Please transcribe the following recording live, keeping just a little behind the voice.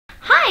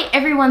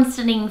everyone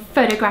studying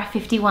Photograph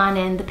 51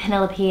 and the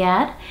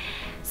Penelopiad.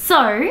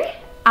 So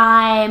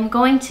I'm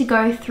going to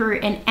go through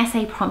an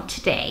essay prompt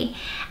today,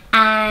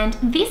 and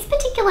this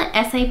particular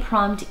essay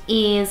prompt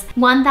is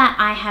one that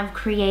I have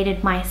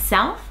created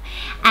myself.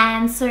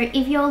 And so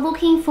if you're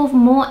looking for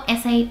more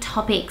essay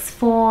topics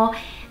for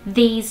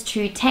these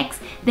two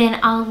texts, then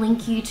I'll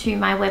link you to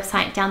my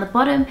website down the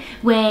bottom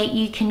where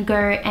you can go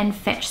and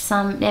fetch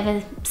some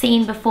never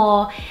seen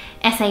before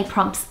essay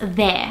prompts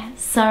there.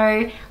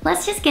 So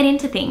let's just get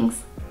into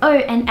things. Oh,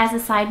 and as a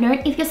side note,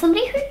 if you're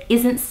somebody who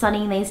isn't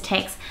studying these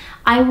texts,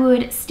 I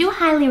would still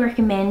highly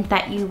recommend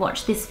that you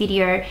watch this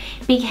video,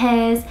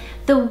 because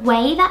the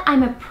way that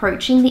I'm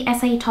approaching the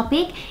essay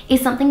topic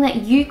is something that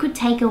you could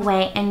take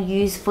away and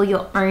use for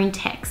your own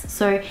text.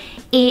 So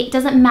it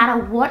doesn't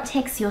matter what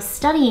text you're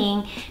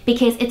studying,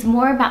 because it's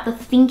more about the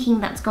thinking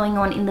that's going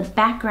on in the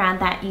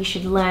background that you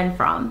should learn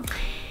from.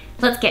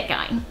 Let's get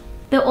going.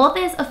 The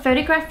authors of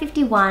Photograph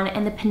 51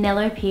 and the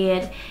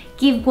Penelopiad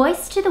give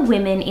voice to the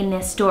women in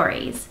their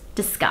stories.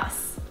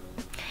 Discuss.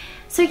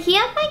 So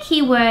here my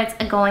keywords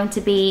are going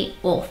to be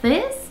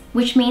authors,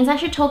 which means I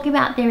should talk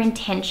about their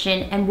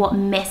intention and what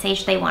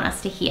message they want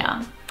us to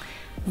hear.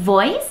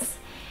 Voice,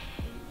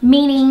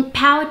 meaning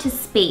power to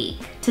speak,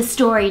 to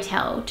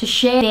storytell, to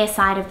share their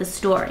side of the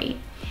story.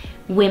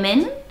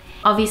 Women,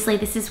 obviously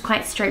this is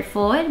quite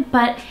straightforward,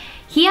 but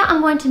here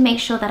I'm going to make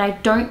sure that I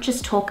don't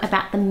just talk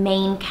about the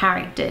main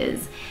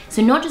characters.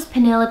 So not just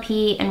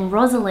Penelope and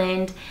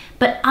Rosalind,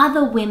 but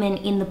other women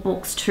in the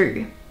books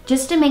too,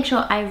 just to make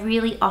sure I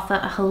really offer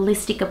a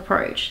holistic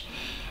approach.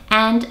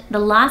 And the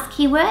last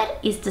keyword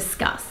is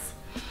discuss.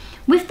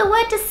 With the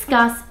word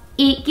discuss,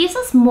 it gives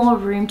us more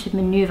room to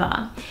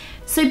maneuver.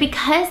 So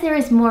because there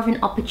is more of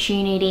an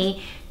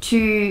opportunity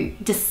to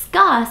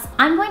discuss,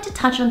 I'm going to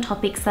touch on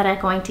topics that are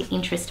going to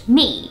interest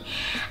me.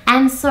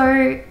 And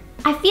so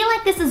I feel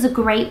like this is a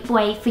great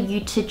way for you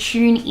to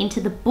tune into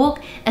the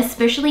book,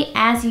 especially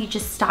as you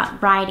just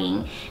start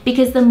writing,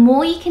 because the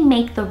more you can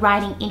make the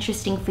writing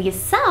interesting for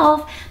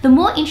yourself, the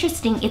more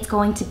interesting it's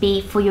going to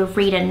be for your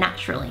reader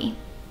naturally.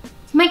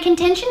 My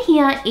contention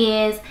here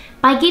is,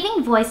 by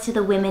giving voice to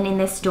the women in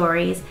their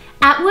stories,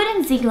 Atwood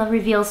and Ziegler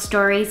reveal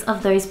stories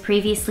of those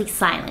previously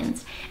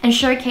silenced and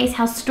showcase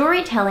how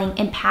storytelling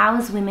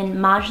empowers women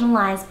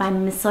marginalized by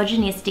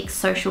misogynistic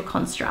social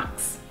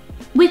constructs.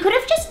 We could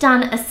have just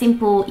done a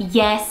simple,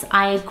 yes,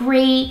 I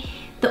agree,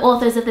 the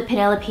authors of the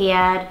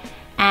Penelopiad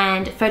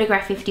and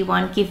Photograph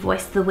 51 give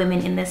voice to the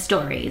women in their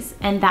stories,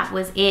 and that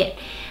was it.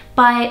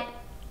 But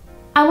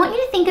I want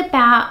you to think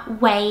about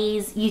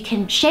ways you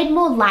can shed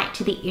more light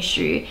to the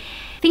issue.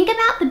 Think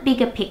about the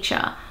bigger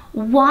picture.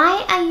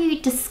 Why are you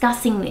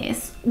discussing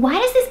this? Why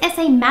does this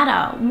essay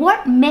matter?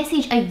 What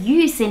message are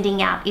you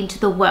sending out into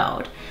the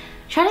world?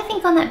 Try to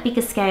think on that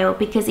bigger scale,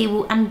 because it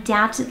will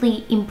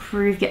undoubtedly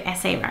improve your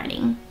essay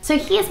writing. So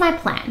here's my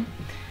plan.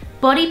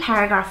 Body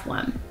paragraph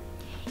 1.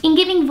 In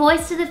giving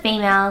voice to the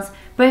females,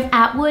 both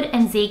Atwood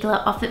and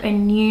Ziegler offer a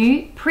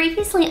new,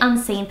 previously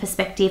unseen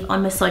perspective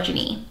on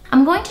misogyny.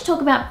 I'm going to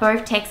talk about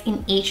both texts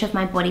in each of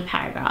my body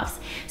paragraphs.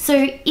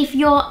 So if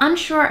you're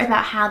unsure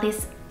about how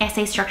this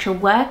essay structure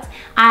works,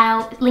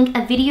 I'll link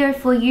a video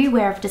for you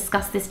where I've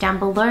discussed this down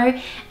below.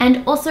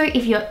 And also,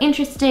 if you're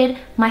interested,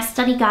 my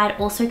study guide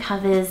also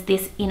covers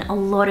this in a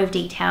lot of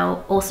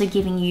detail, also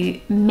giving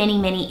you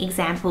many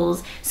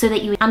examples so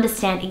that you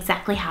understand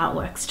exactly how it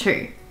works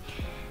too.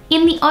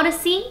 In the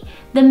Odyssey,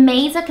 the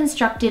maids are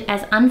constructed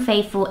as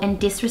unfaithful and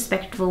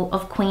disrespectful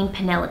of Queen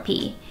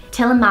Penelope,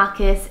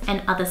 Telemachus,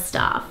 and other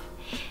staff.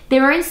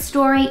 Their own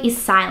story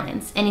is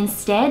silenced and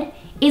instead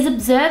is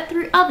observed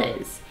through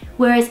others.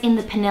 Whereas in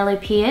the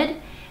Penelopiad,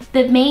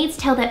 the maids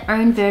tell their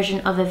own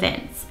version of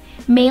events,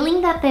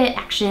 mailing that their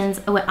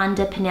actions were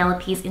under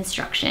Penelope's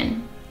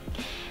instruction.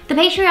 The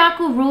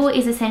patriarchal rule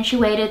is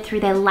accentuated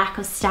through their lack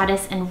of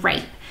status and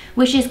rape,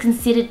 which is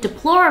considered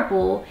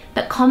deplorable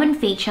but common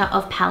feature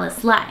of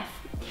palace life.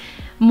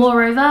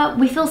 Moreover,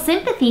 we feel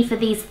sympathy for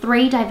these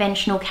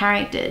three-dimensional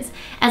characters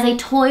as they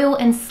toil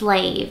and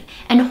slave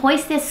and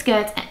hoist their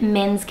skirts at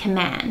men's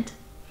command.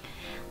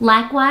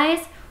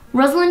 Likewise,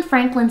 Rosalind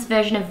Franklin's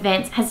version of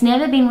events has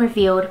never been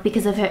revealed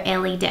because of her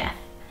early death.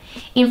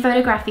 In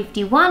Photograph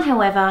 51,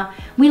 however,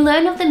 we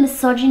learn of the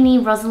misogyny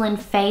Rosalind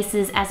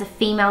faces as a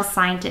female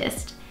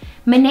scientist.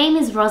 My name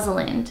is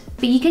Rosalind,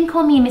 but you can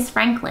call me Miss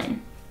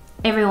Franklin.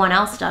 Everyone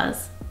else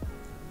does.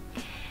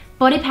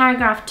 Body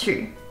paragraph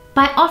 2.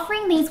 By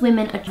offering these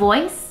women a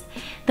voice,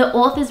 the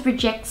authors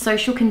reject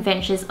social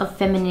conventions of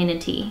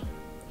femininity.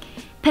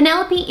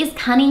 Penelope is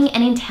cunning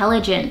and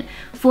intelligent,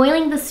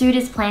 foiling the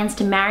suitor's plans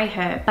to marry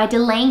her by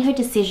delaying her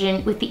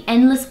decision with the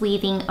endless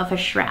weaving of her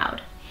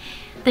shroud.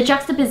 The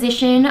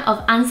juxtaposition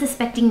of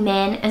unsuspecting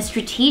men and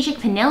strategic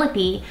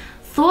Penelope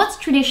thwarts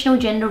traditional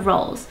gender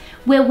roles,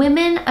 where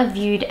women are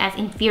viewed as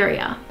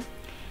inferior.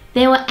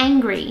 They were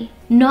angry,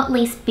 not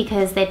least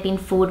because they'd been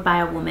fooled by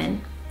a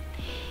woman.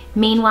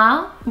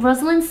 Meanwhile,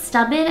 Rosalind's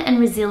stubborn and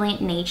resilient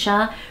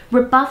nature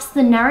rebuffs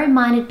the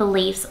narrow-minded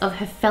beliefs of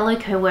her fellow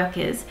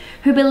co-workers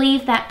who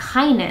believe that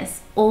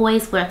kindness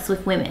always works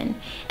with women,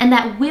 and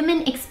that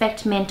women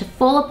expect men to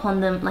fall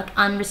upon them like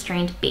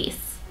unrestrained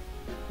beasts.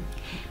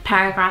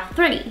 Paragraph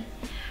 3.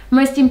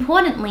 Most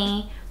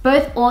importantly,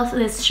 both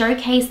authors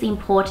showcase the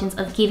importance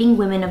of giving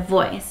women a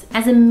voice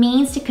as a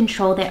means to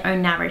control their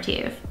own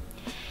narrative.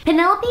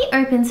 Penelope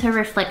opens her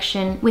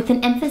reflection with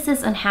an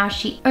emphasis on how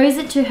she owes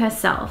it to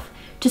herself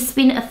to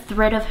spin a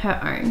thread of her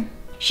own.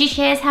 She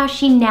shares how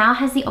she now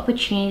has the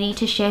opportunity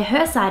to share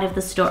her side of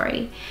the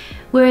story,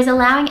 whereas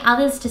allowing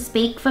others to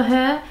speak for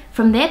her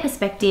from their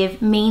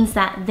perspective means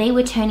that they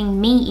were turning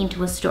me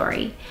into a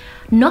story,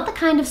 not the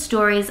kind of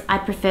stories I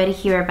prefer to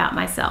hear about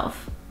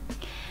myself.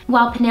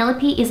 While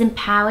Penelope is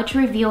empowered to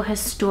reveal her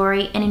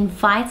story and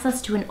invites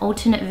us to an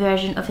alternate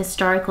version of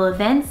historical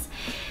events,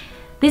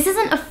 this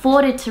isn't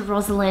afforded to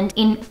Rosalind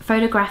in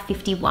photograph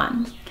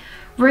 51.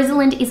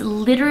 Rosalind is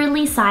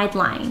literally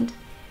sidelined.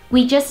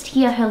 We just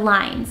hear her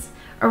lines,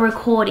 a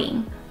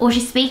recording, or she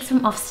speaks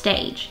from off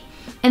stage,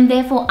 and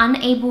therefore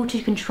unable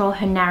to control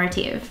her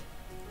narrative.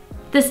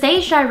 The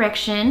stage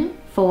direction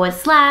 /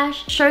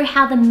 show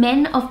how the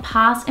men of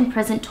past and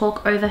present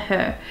talk over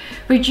her,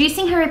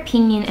 reducing her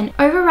opinion and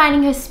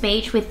overriding her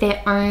speech with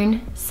their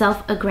own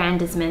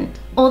self-aggrandizement.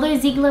 Although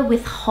Ziegler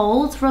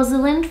withholds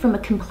Rosalind from a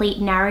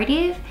complete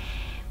narrative,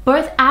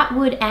 both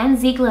Atwood and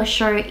Ziegler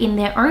show in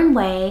their own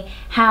way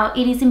how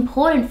it is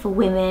important for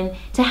women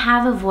to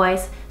have a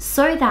voice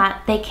so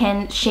that they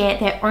can share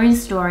their own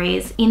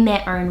stories in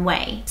their own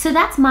way. So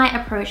that's my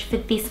approach for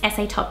this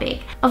essay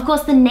topic. Of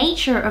course, the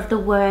nature of the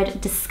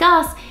word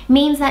discuss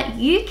means that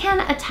you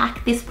can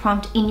attack this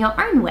prompt in your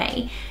own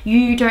way.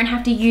 You don't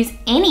have to use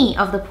any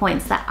of the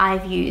points that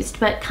I've used,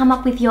 but come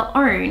up with your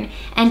own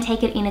and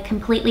take it in a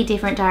completely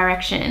different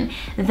direction.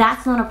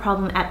 That's not a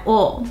problem at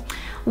all.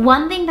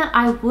 One thing that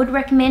I would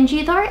recommend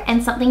you though,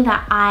 and something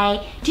that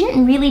I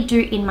didn't really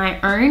do in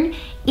my own,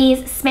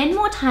 is spend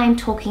more time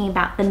talking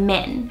about the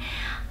men.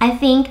 I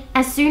think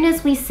as soon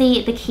as we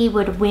see the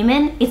keyword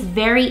women, it's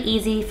very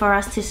easy for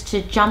us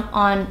to jump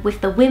on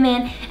with the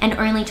women and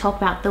only talk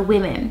about the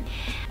women.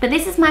 But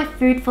this is my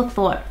food for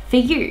thought for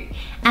you,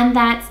 and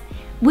that's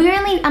we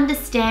only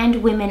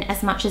understand women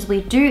as much as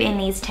we do in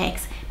these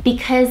texts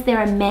because there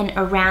are men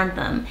around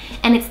them,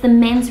 and it's the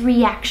men's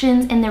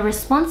reactions and their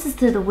responses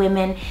to the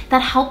women that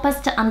help us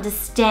to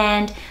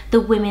understand the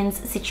women's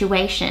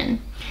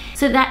situation.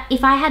 So that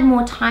if I had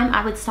more time,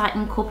 I would start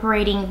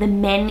incorporating the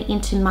men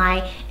into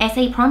my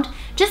essay prompt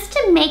just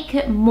to make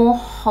it more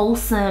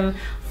wholesome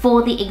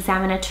for the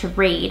examiner to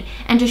read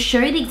and to show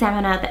the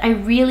examiner that I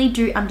really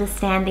do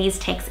understand these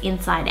texts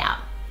inside out.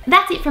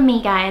 That's it from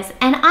me, guys,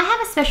 and I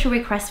have a special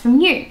request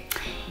from you.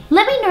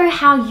 Let me know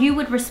how you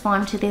would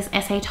respond to this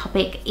essay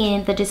topic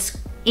in the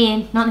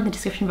not in the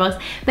description box,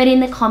 but in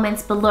the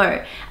comments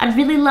below. I'd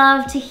really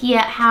love to hear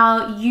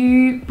how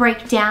you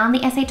break down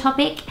the essay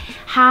topic,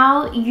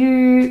 how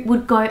you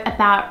would go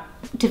about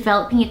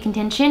developing your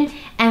contention,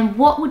 and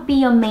what would be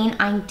your main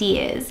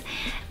ideas.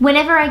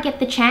 Whenever I get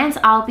the chance,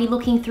 I'll be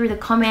looking through the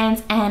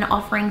comments and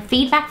offering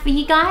feedback for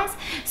you guys.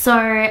 So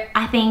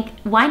I think,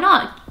 why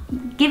not?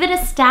 Give it a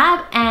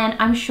stab, and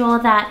I'm sure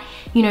that,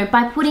 you know,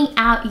 by putting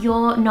out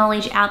your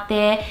knowledge out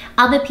there,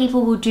 other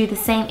people will do the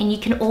same and you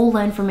can all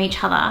learn from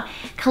each other.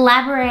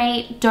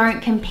 Collaborate, don't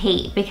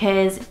compete,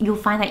 because you'll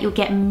find that you'll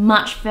get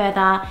much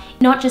further,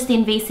 not just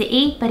in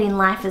VCE, but in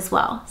life as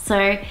well. So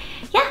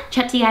yeah,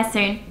 chat to you guys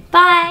soon.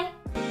 Bye.